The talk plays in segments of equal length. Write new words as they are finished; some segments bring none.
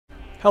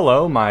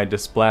Hello, my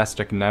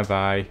dysplastic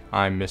nevi.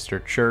 I'm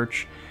Mr.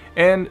 Church,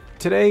 and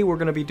today we're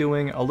going to be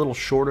doing a little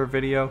shorter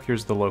video.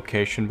 Here's the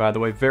location, by the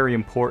way, very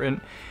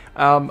important.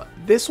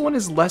 This one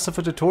is less of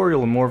a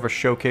tutorial and more of a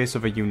showcase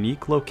of a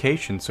unique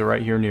location, so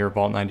right here near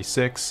Vault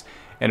 96.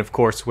 And of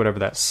course, whatever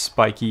that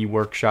spiky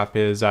workshop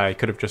is, I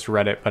could have just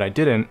read it, but I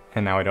didn't,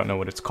 and now I don't know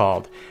what it's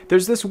called.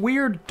 There's this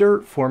weird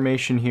dirt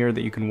formation here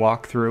that you can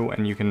walk through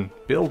and you can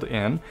build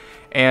in,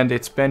 and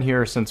it's been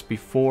here since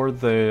before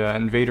the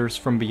Invaders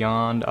from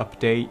Beyond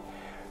update,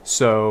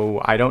 so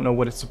I don't know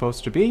what it's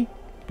supposed to be,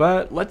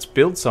 but let's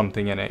build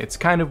something in it. It's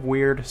kind of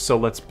weird, so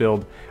let's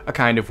build a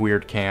kind of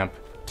weird camp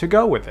to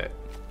go with it.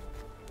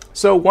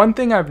 So one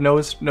thing I've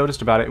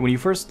noticed about it, when you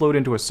first load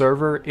into a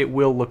server, it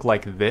will look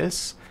like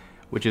this,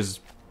 which is,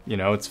 you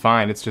know, it's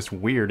fine. It's just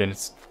weird, and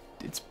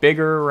it's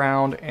bigger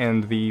around,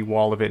 and the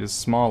wall of it is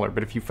smaller.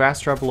 But if you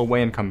fast travel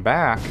away and come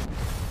back,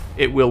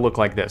 it will look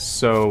like this.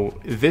 So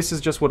this is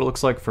just what it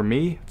looks like for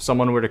me. If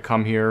someone were to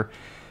come here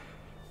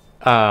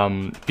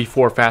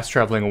before fast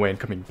traveling away and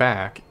coming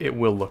back, it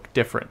will look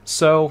different.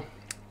 So,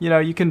 you know,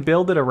 you can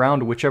build it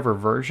around whichever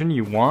version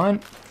you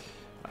want,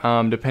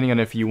 depending on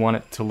if you want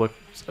it to look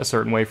a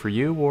certain way for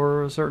you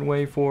or a certain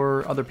way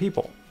for other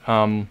people.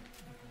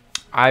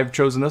 I've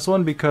chosen this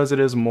one because it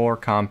is more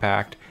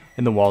compact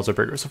and the walls are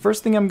bigger. So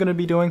first thing I'm going to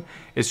be doing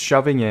is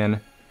shoving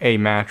in a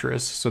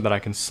mattress so that I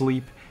can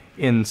sleep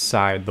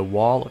inside the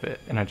wall of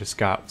it. And I just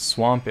got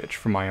swamp itch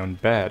from my own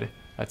bed.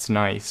 That's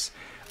nice.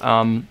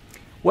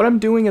 What I'm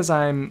doing is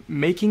I'm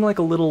making like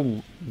a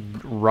little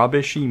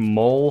rubbishy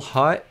mole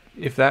hut,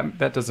 if that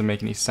doesn't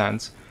make any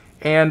sense.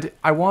 And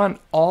I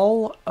want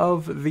all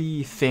of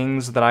the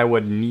things that I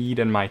would need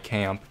in my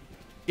camp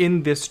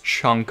in this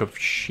chunk of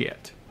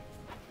shit.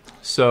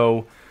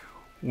 So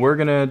we're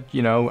gonna,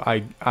 you know,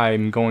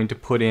 I'm going to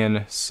put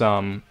in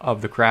some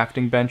of the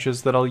crafting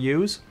benches that I'll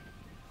use.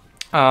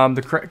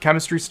 The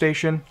chemistry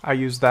station, I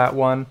use that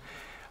one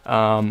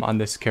on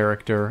this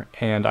character,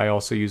 and I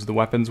also use the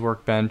weapons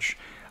workbench,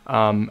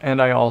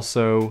 and I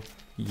also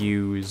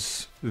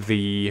use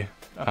the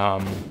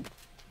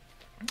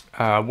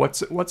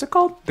what's it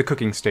called? The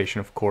cooking station,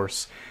 of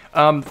course.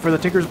 For the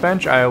Tinker's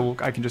bench,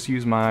 I can just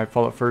use my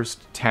Fallout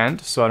First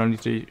tent, so I don't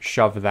need to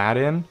shove that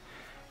in.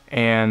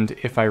 And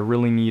if I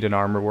really need an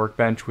armor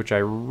workbench, which I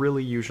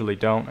really usually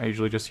don't, I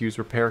usually just use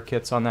repair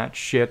kits on that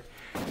shit,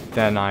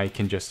 then I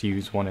can just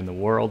use one in the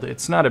world.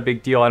 It's not a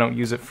big deal. I don't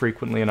use it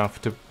frequently enough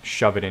to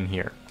shove it in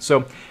here.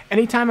 So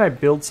anytime I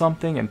build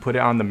something and put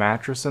it on the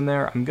mattress in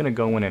there, I'm going to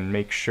go in and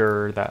make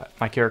sure that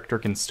my character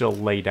can still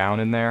lay down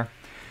in there.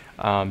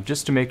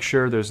 Just to make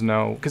sure there's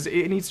no... because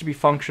it needs to be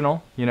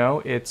functional, you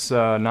know? It's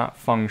not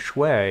feng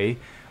shui,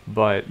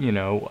 but, you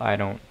know, I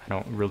don't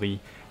really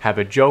have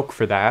a joke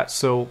for that,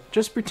 so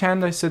just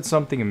pretend I said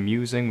something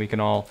amusing. We can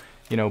all,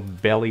 you know,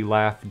 belly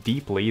laugh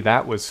deeply.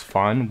 That was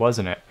fun,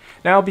 wasn't it?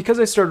 Now, because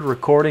I started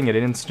recording, it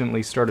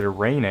instantly started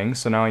raining,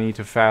 so now I need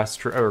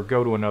to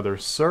go to another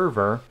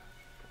server,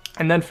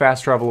 and then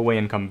fast travel away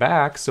and come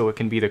back, so it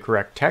can be the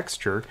correct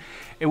texture,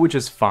 which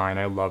is fine.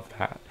 I love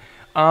that.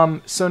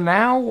 So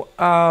now,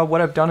 what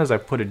I've done is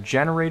I've put a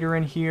generator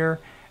in here,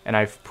 and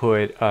I've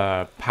put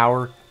a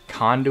power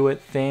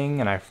conduit thing,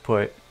 and I've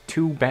put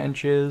 2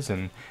 benches,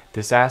 and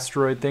this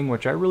asteroid thing,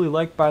 which I really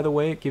like, by the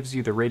way. It gives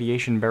you the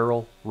radiation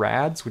barrel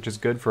rads, which is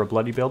good for a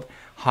bloody build.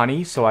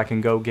 Honey, so I can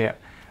go get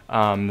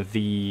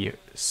the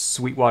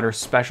Sweetwater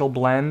Special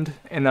Blend,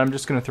 and then I'm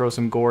just going to throw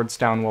some gourds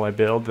down while I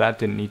build. That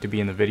didn't need to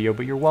be in the video,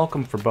 but you're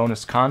welcome for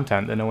bonus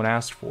content that no one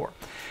asked for.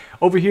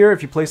 Over here,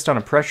 if you place down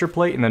a pressure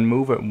plate and then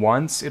move it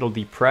once, it'll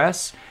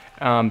depress.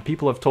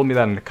 People have told me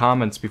that in the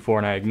comments before,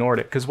 and I ignored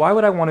it, because why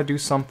would I want to do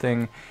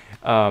something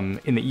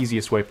in the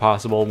easiest way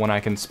possible when I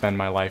can spend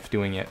my life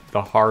doing it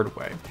the hard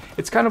way?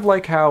 It's kind of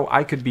like how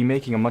I could be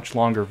making a much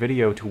longer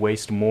video to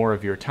waste more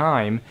of your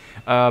time,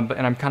 and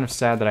I'm kind of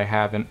sad that I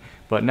haven't,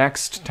 but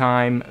next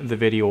time the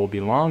video will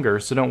be longer,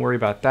 so don't worry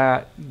about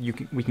that. We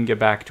can get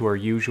back to our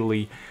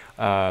usually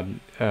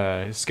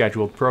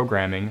scheduled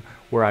programming,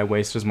 where I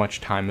waste as much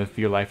time of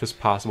your life as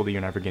possible that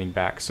you're never getting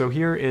back. So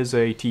here is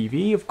a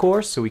TV, of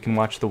course, so we can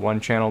watch the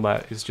one channel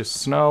that is just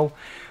snow.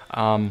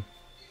 And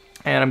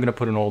I'm going to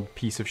put an old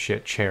piece of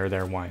shit chair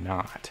there, why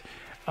not?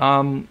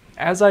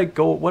 As I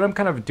go, what I'm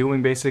kind of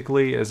doing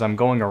basically is I'm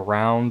going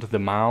around the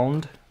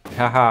mound.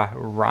 Haha,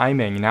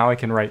 rhyming. Now I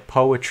can write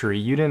poetry.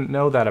 You didn't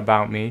know that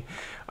about me.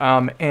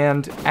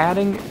 And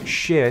adding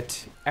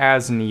shit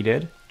as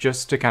needed,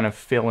 just to kind of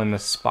fill in the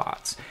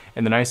spots.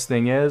 And the nice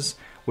thing is,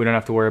 we don't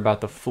have to worry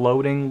about the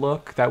floating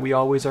look that we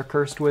always are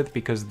cursed with,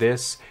 because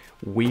this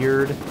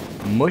weird,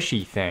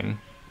 mushy thing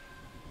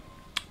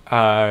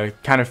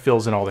kind of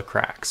fills in all the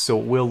cracks. So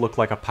it will look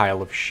like a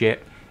pile of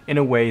shit in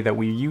a way that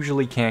we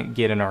usually can't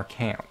get in our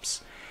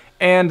camps.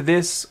 And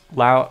this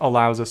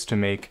allows us to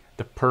make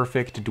the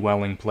perfect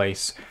dwelling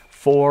place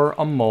for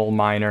a mole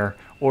miner,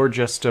 or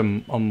just a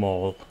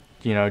mole,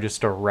 you know,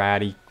 just a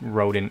ratty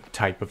rodent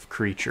type of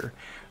creature.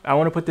 I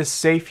want to put this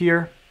safe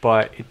here,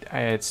 but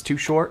it's too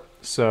short,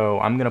 so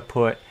I'm going to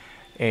put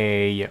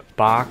a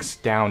box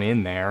down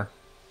in there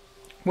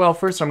Well,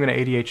 first I'm going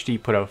to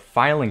ADHD put a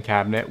filing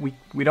cabinet.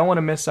 We don't want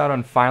to miss out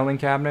on filing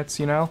cabinets,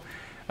 you know?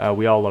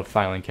 We all love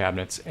filing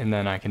cabinets. And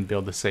then I can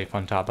build the safe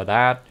on top of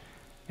that.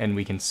 And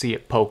we can see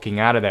it poking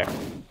out of there.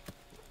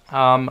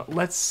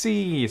 Let's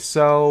see.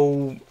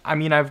 So, I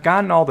mean, I've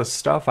gotten all the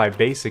stuff I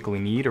basically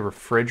need. A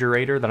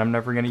refrigerator that I'm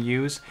never going to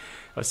use.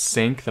 A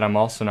sink that I'm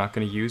also not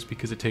going to use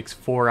because it takes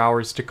 4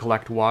 hours to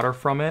collect water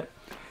from it.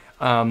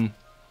 And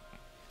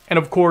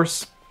of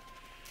course,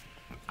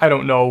 I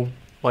don't know,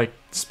 like,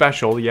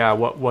 special. Yeah,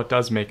 what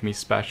does make me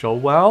special?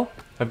 Well,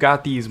 I've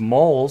got these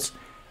moles.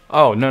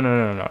 Oh,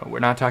 no. We're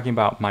not talking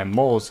about my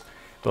moles,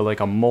 but like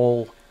a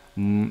mole.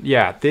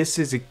 Yeah, this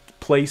is a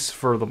place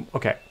for the...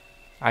 Okay,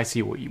 I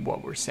see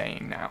what we're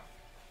saying now.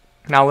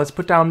 Now, let's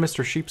put down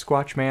Mr. Sheep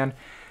Squatch Man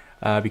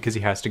because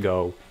he has to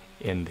go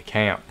in the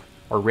camp.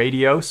 Or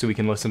radio, so we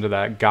can listen to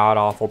that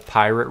god-awful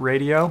pirate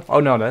radio. Oh,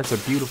 no, that's a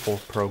beautiful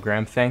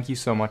program. Thank you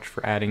so much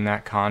for adding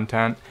that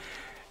content.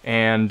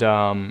 And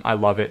I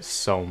love it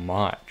so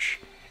much.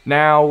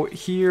 Now,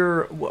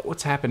 here,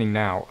 what's happening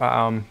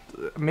now?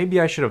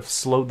 Maybe I should have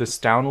slowed this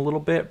down a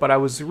little bit, but I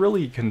was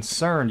really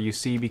concerned, you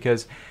see,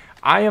 because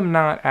I am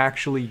not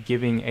actually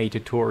giving a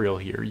tutorial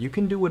here. You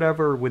can do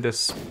whatever with the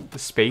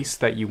space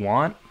that you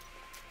want.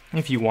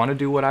 If you want to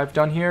do what I've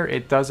done here,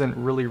 it doesn't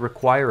really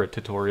require a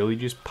tutorial. You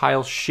just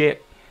pile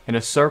shit in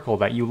a circle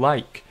that you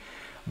like.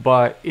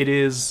 But it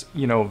is,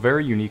 you know, a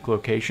very unique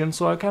location,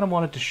 so I kind of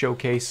wanted to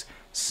showcase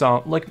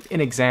some, like, an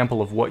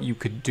example of what you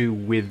could do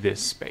with this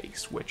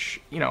space,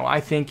 which, you know, I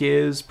think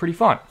is pretty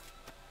fun.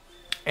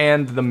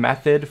 And the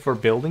method for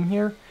building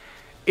here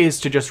is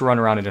to just run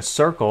around in a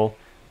circle,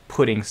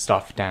 putting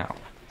stuff down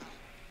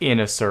in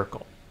a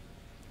circle.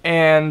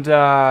 And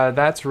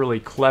that's really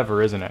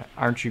clever, isn't it?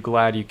 Aren't you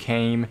glad you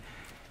came?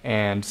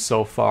 And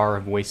so far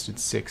I've wasted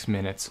 6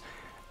 minutes,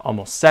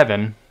 almost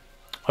 7,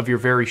 of your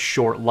very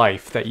short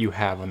life that you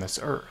have on this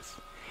earth.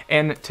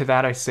 And to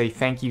that I say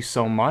thank you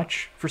so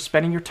much for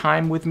spending your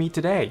time with me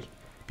today.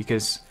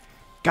 Because,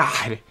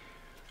 God,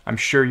 I'm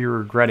sure you're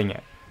regretting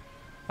it.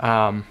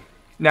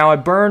 Now, I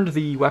burned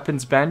the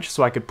weapons bench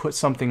so I could put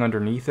something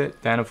underneath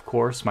it. Then, of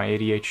course, my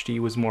ADHD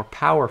was more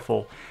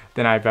powerful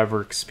than I've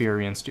ever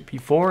experienced it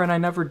before, and I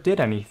never did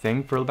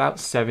anything for about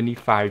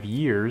 75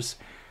 years.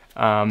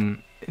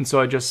 And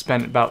so I just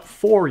spent about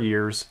 4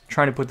 years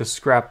trying to put the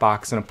scrap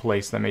box in a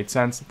place that made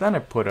sense. Then I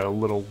put a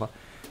little,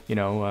 you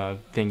know,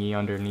 thingy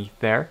underneath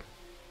there.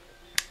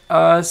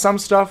 Some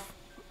stuff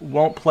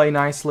won't play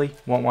nicely,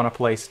 won't want to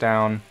place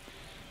down.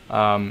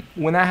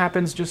 When that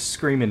happens, just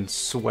scream and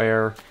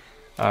swear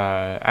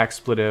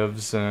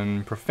expletives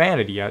and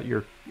profanity at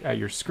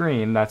your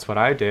screen. That's what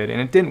I did, and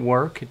it didn't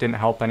work. It didn't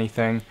help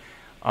anything.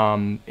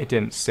 It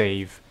didn't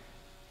save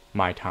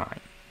my time.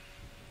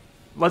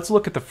 Let's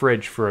look at the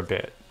fridge for a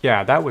bit.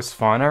 Yeah, that was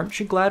fun. Aren't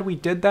you glad we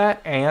did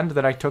that and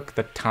that I took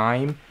the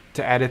time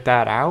to edit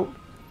that out?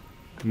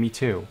 Me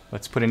too.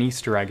 Let's put an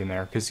Easter egg in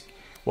there because,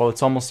 well,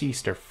 it's almost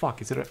Easter.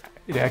 Fuck, is it?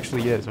 It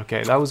actually is.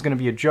 Okay, that was going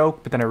to be a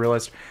joke, but then I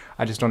realized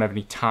I just don't have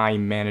any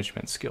time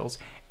management skills.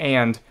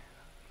 And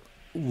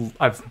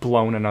I've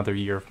blown another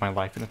year of my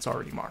life and it's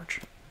already March.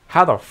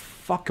 How the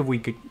fuck have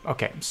we...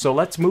 Okay, so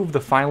let's move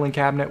the filing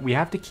cabinet. We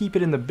have to keep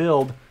it in the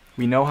build.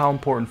 We know how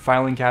important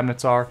filing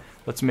cabinets are.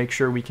 Let's make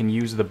sure we can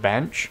use the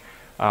bench.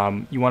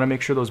 You want to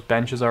make sure those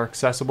benches are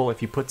accessible.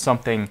 If you put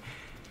something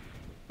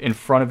in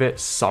front of it,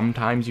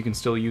 sometimes you can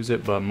still use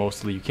it, but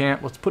mostly you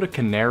can't. Let's put a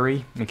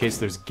canary in case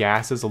there's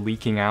gases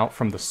leaking out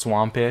from the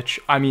swamp itch.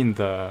 I mean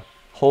the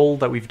hole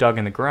that we've dug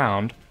in the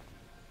ground.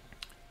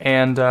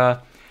 And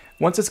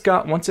once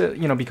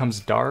it becomes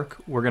dark,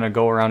 we're gonna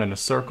go around in a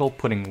circle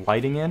putting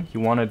lighting in. You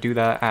want to do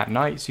that at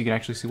night so you can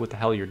actually see what the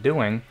hell you're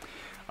doing.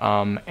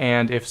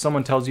 And if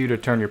someone tells you to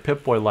turn your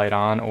Pip-Boy light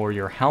on or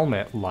your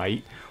helmet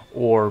light,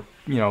 or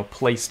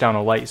place down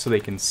a light so they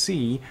can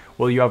see,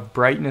 well, you have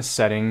brightness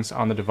settings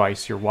on the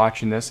device you're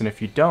watching this, and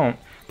if you don't,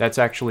 that's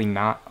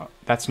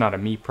not a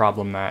me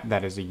problem,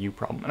 that is a you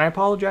problem. And I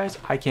apologize,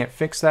 I can't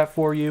fix that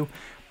for you,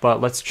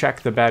 but let's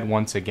check the bed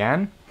once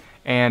again.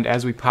 And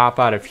as we pop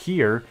out of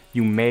here,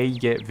 you may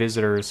get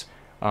visitors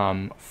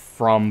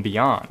from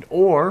beyond,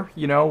 or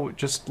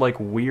just like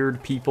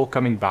weird people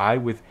coming by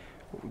with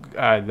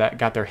that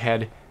got their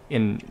head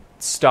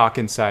stuck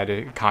inside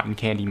a cotton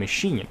candy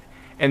machine.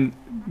 And,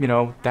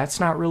 that's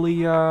not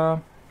really,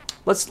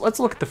 let's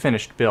look at the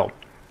finished build.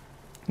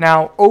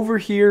 Now, over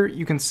here,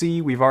 you can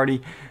see we've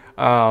already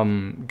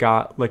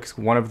got, like,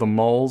 one of the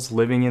moles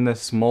living in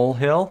this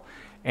molehill.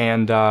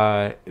 And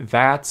that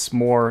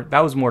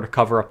was more to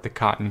cover up the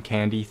cotton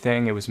candy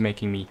thing. It was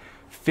making me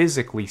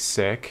physically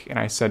sick. And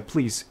I said,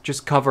 please,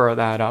 just cover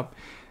that up.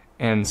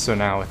 And so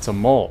now it's a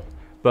mole.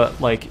 But,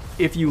 like,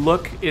 if you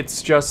look,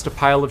 it's just a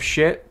pile of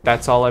shit.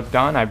 That's all I've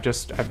done.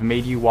 I've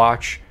made you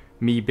watch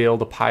me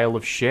build a pile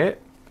of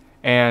shit,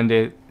 and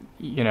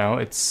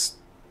it's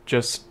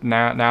just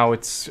now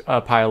it's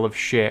a pile of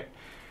shit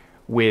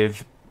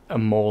with a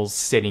mole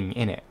sitting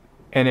in it.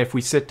 And if we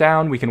sit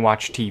down, we can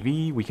watch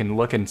TV, we can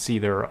look and see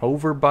their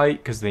overbite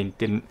because they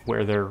didn't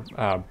wear their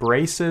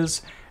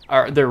braces.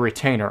 or their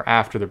retainer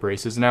after the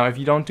braces. Now, if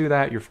you don't do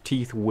that, your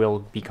teeth will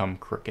become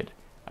crooked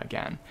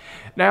again.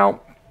 Now,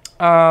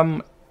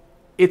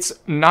 it's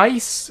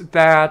nice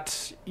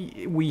that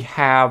we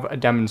have a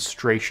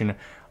demonstration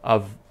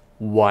of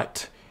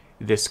what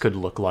this could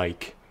look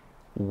like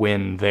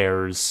when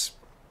there's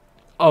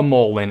a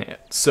mole in it.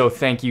 So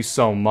thank you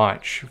so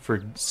much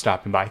for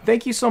stopping by.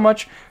 Thank you so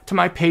much to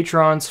my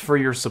patrons for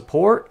your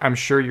support. I'm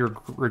sure you're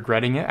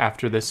regretting it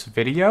after this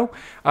video.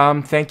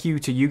 Thank you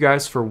to you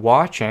guys for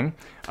watching.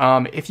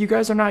 If you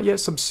guys are not yet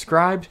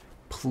subscribed,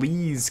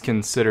 please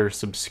consider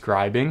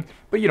subscribing,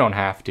 but you don't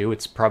have to.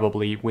 It's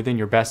probably within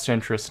your best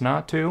interest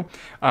not to.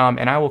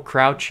 And I will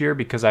crouch here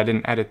because I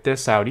didn't edit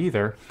this out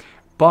either.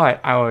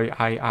 But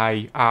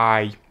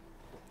I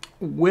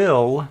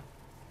will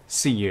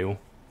see you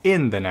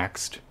in the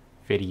next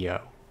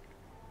video.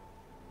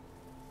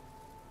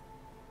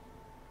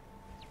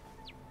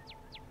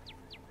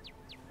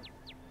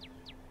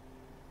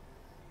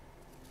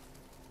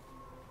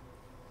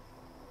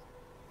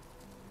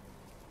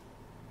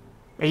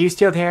 Are you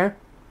still there?